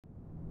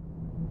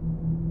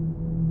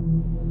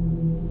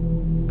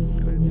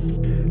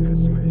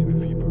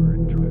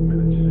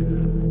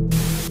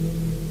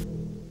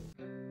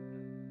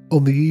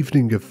On the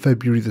evening of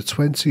February the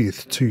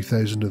 20th,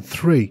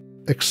 2003,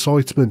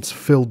 excitement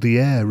filled the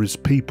air as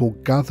people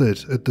gathered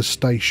at the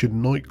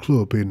Station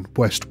Nightclub in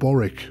West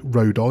Warwick,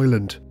 Rhode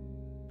Island.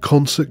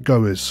 Concert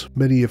goers,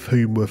 many of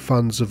whom were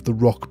fans of the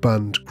rock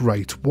band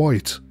Great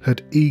White,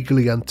 had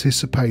eagerly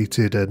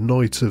anticipated a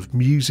night of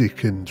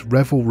music and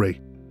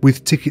revelry.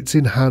 With tickets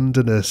in hand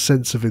and a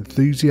sense of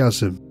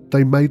enthusiasm,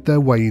 they made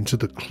their way into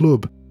the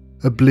club,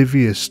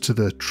 oblivious to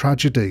the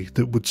tragedy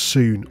that would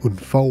soon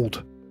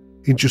unfold.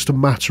 In just a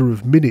matter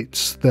of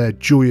minutes, their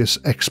joyous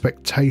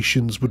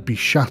expectations would be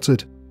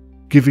shattered,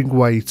 giving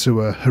way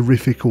to a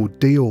horrific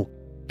ordeal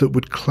that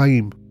would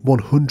claim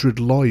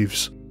 100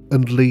 lives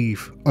and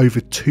leave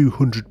over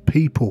 200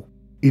 people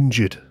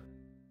injured.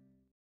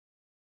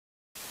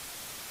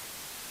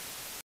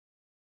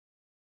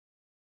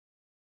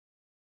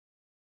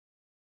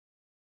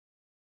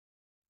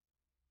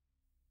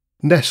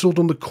 Nestled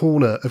on the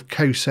corner of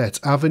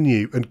Cosette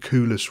Avenue and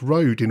Coulis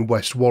Road in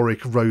West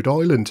Warwick, Rhode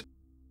Island,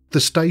 the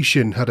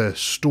station had a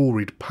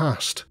storied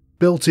past.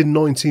 Built in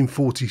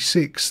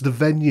 1946, the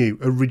venue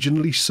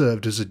originally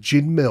served as a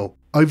gin mill.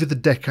 Over the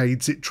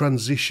decades it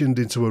transitioned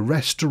into a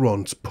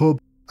restaurant, pub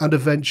and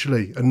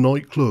eventually a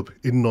nightclub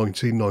in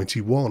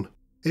 1991.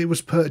 It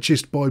was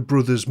purchased by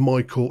brothers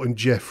Michael and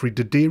Jeffrey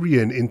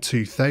Dederian in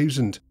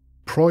 2000.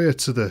 Prior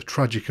to the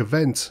tragic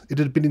event, it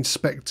had been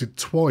inspected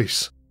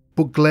twice,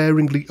 but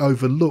glaringly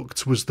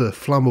overlooked was the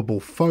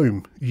flammable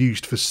foam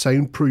used for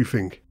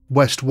soundproofing.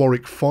 West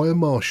Warwick Fire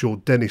Marshal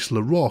Dennis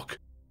LaRocque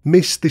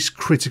missed this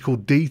critical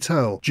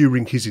detail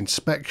during his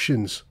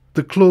inspections.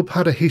 The club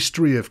had a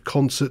history of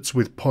concerts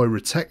with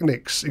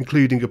pyrotechnics,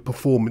 including a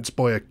performance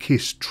by a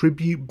Kiss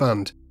tribute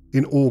band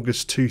in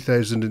August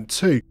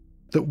 2002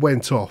 that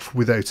went off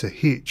without a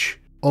hitch.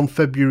 On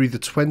February the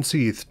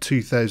 20th,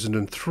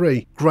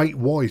 2003, Great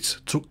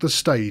White took the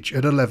stage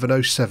at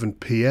 11:07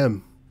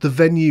 PM. The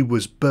venue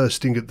was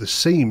bursting at the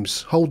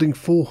seams, holding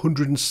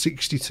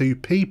 462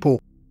 people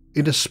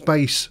in a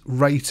space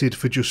rated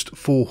for just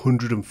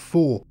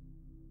 404.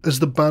 As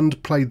the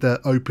band played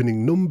their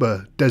opening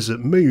number, Desert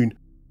Moon,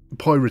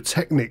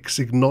 pyrotechnics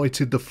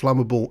ignited the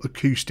flammable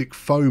acoustic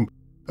foam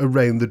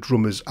around the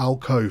drummer's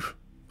alcove.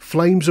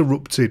 Flames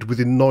erupted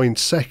within 9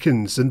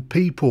 seconds and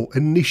people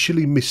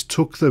initially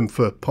mistook them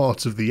for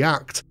part of the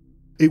act.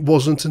 It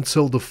wasn't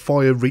until the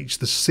fire reached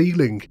the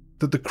ceiling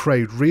that the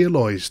crowd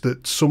realised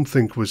that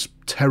something was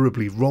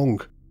terribly wrong.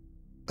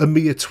 A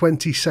mere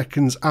 20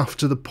 seconds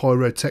after the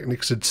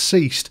pyrotechnics had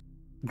ceased,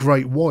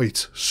 Great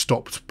White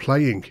stopped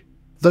playing.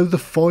 Though the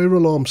fire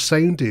alarm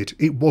sounded,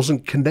 it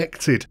wasn't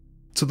connected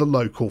to the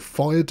local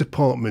fire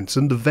department,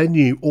 and the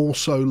venue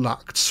also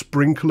lacked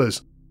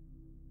sprinklers.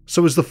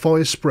 So as the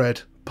fire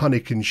spread,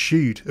 panic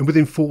ensued, and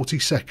within 40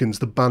 seconds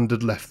the band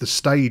had left the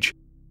stage.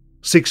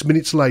 6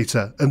 minutes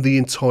later, and the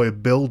entire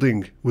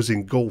building was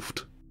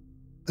engulfed.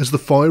 As the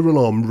fire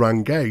alarm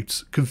rang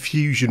out,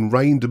 confusion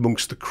reigned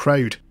amongst the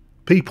crowd.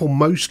 People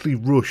mostly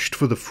rushed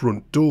for the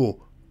front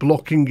door,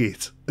 blocking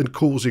it and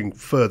causing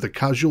further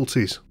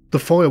casualties. The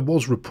fire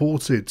was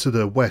reported to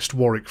the West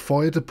Warwick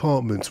Fire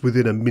Department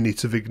within a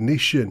minute of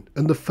ignition,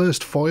 and the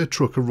first fire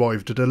truck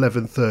arrived at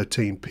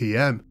 11:13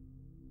 PM.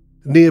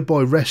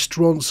 Nearby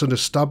restaurants and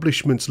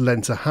establishments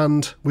lent a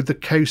hand, with the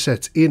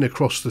Cosette Inn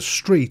across the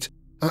street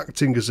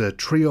acting as a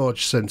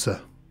triage centre.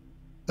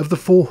 Of the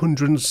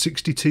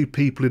 462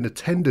 people in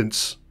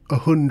attendance,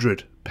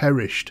 100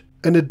 perished.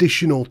 An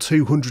additional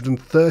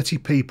 230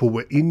 people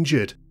were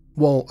injured,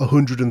 while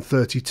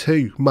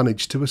 132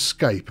 managed to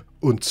escape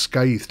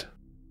unscathed.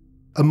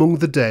 Among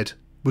the dead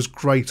was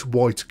Great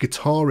White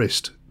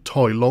guitarist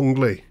Ty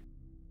Longley.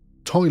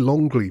 Ty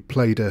Longley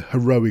played a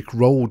heroic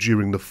role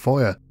during the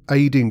fire,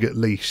 aiding at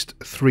least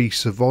 3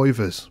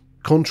 survivors.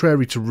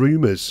 Contrary to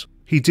rumours,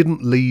 he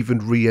didn't leave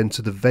and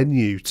re-enter the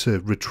venue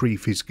to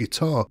retrieve his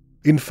guitar.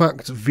 In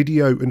fact,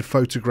 video and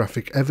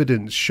photographic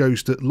evidence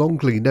shows that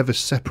Longley never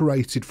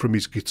separated from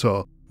his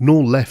guitar,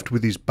 nor left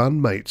with his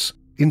bandmates.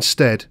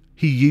 Instead,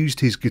 he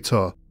used his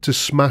guitar to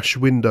smash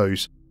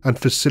windows and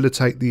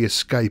facilitate the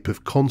escape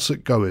of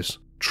concert goers.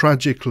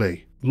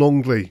 Tragically,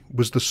 Longley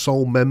was the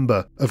sole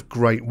member of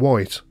Great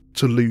White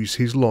to lose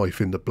his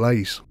life in the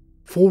blaze.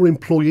 4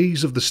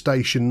 employees of the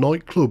Station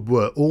Nightclub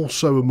were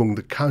also among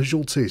the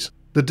casualties.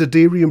 The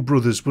Dederian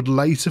brothers would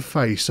later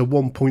face a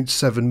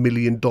 $1.7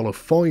 million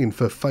fine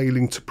for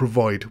failing to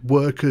provide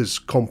workers'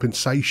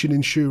 compensation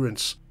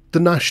insurance. The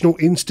National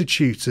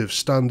Institute of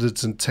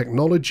Standards and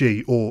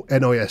Technology, or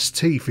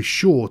NIST for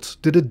short,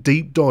 did a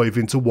deep dive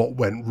into what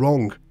went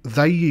wrong.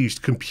 They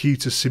used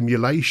computer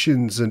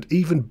simulations and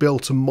even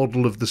built a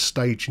model of the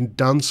stage and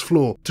dance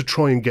floor to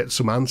try and get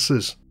some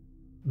answers.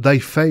 They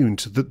found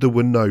that there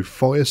were no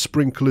fire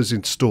sprinklers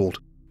installed,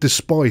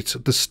 despite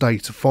the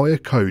state fire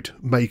code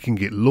making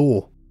it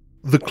law.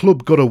 The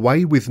club got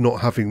away with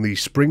not having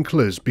these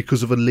sprinklers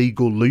because of a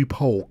legal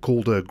loophole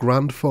called a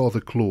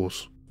grandfather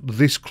clause.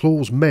 This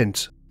clause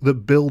meant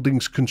that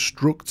buildings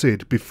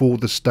constructed before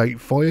the state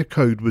fire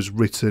code was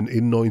written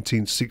in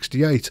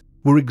 1968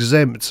 were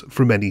exempt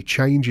from any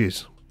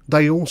changes.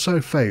 They also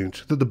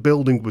found that the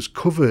building was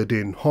covered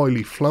in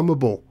highly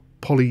flammable,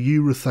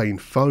 polyurethane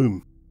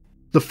foam.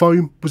 The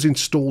foam was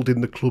installed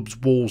in the club's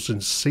walls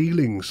and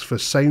ceilings for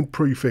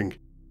soundproofing.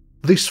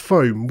 This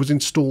foam was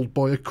installed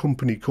by a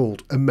company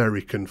called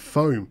American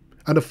Foam,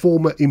 and a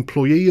former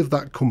employee of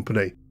that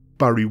company,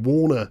 Barry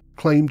Warner,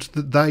 claimed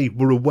that they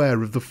were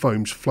aware of the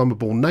foam's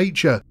flammable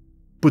nature,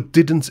 but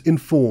didn't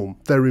inform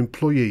their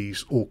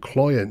employees or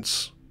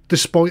clients.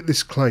 Despite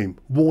this claim,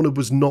 Warner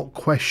was not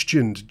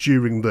questioned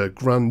during the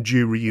grand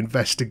jury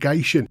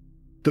investigation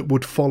that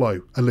would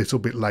follow a little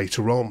bit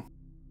later on.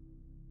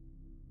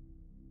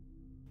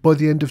 By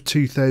the end of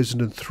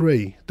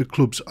 2003, the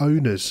club's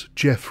owners,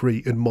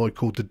 Jeffrey and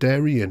Michael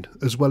Dadarian,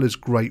 as well as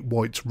Great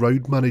White's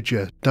road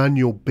manager,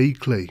 Daniel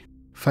Beakley,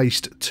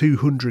 faced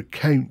 200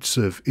 counts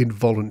of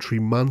involuntary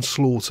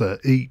manslaughter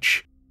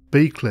each.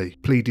 Beakley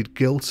pleaded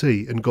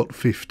guilty and got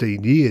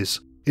 15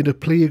 years. In a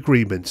plea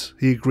agreement,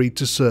 he agreed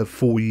to serve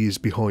 4 years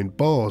behind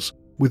bars,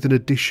 with an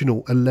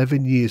additional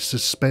 11 years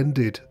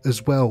suspended,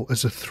 as well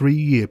as a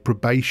 3-year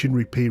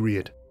probationary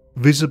period.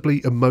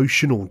 Visibly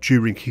emotional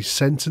during his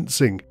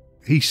sentencing,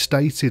 he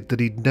stated that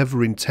he'd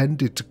never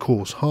intended to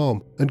cause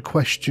harm and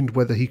questioned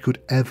whether he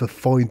could ever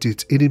find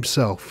it in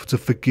himself to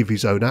forgive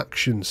his own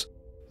actions.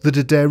 The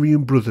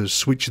Dadarian brothers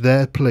switched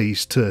their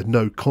pleas to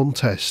no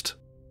contest.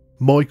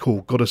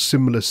 Michael got a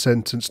similar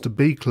sentence to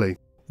Beakley,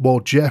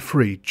 while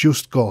Jeffrey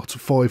just got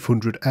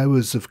 500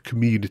 hours of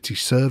community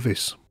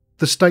service.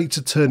 The state's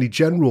Attorney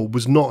General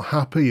was not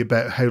happy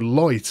about how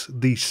light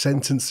these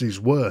sentences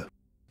were.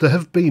 There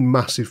have been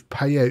massive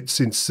payouts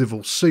in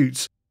civil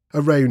suits,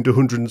 around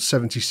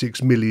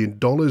 $176 million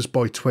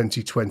by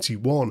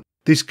 2021.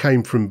 This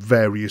came from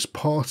various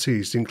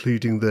parties,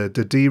 including the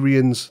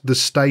Dadarians, the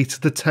state,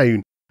 the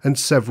town, and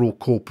several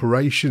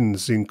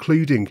corporations,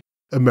 including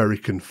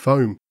American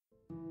Foam.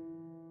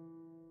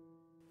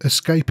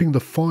 Escaping the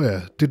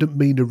fire didn't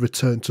mean a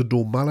return to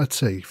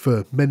normality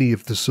for many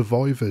of the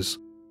survivors.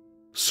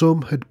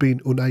 Some had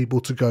been unable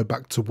to go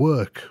back to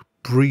work,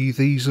 breathe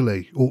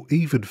easily, or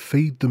even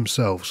feed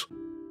themselves.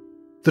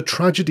 The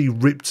tragedy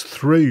ripped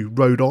through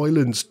Rhode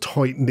Island's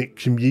tight-knit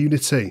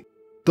community.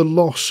 The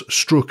loss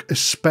struck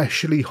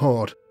especially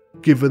hard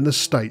given the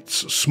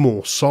state's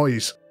small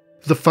size.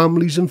 The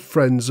families and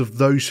friends of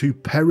those who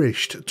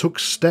perished took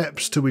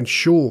steps to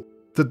ensure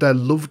that their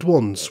loved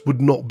ones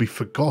would not be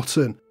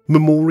forgotten.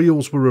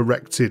 Memorials were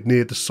erected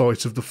near the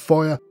site of the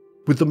fire,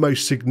 with the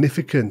most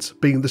significant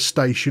being the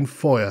Station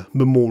Fire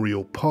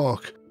Memorial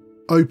Park.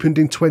 Opened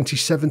in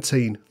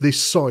 2017,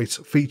 this site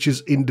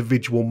features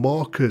individual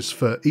markers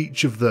for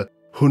each of the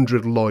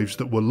 100 lives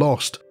that were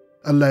lost,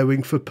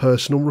 allowing for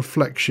personal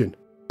reflection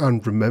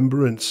and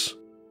remembrance.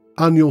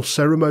 Annual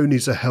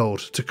ceremonies are held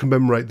to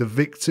commemorate the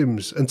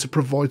victims and to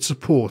provide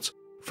support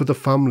for the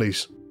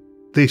families.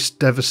 This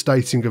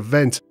devastating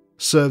event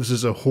serves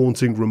as a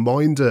haunting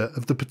reminder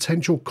of the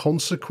potential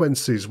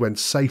consequences when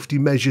safety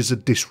measures are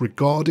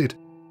disregarded,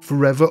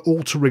 forever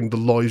altering the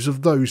lives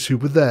of those who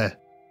were there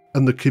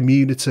and the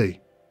community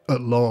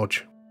at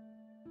large.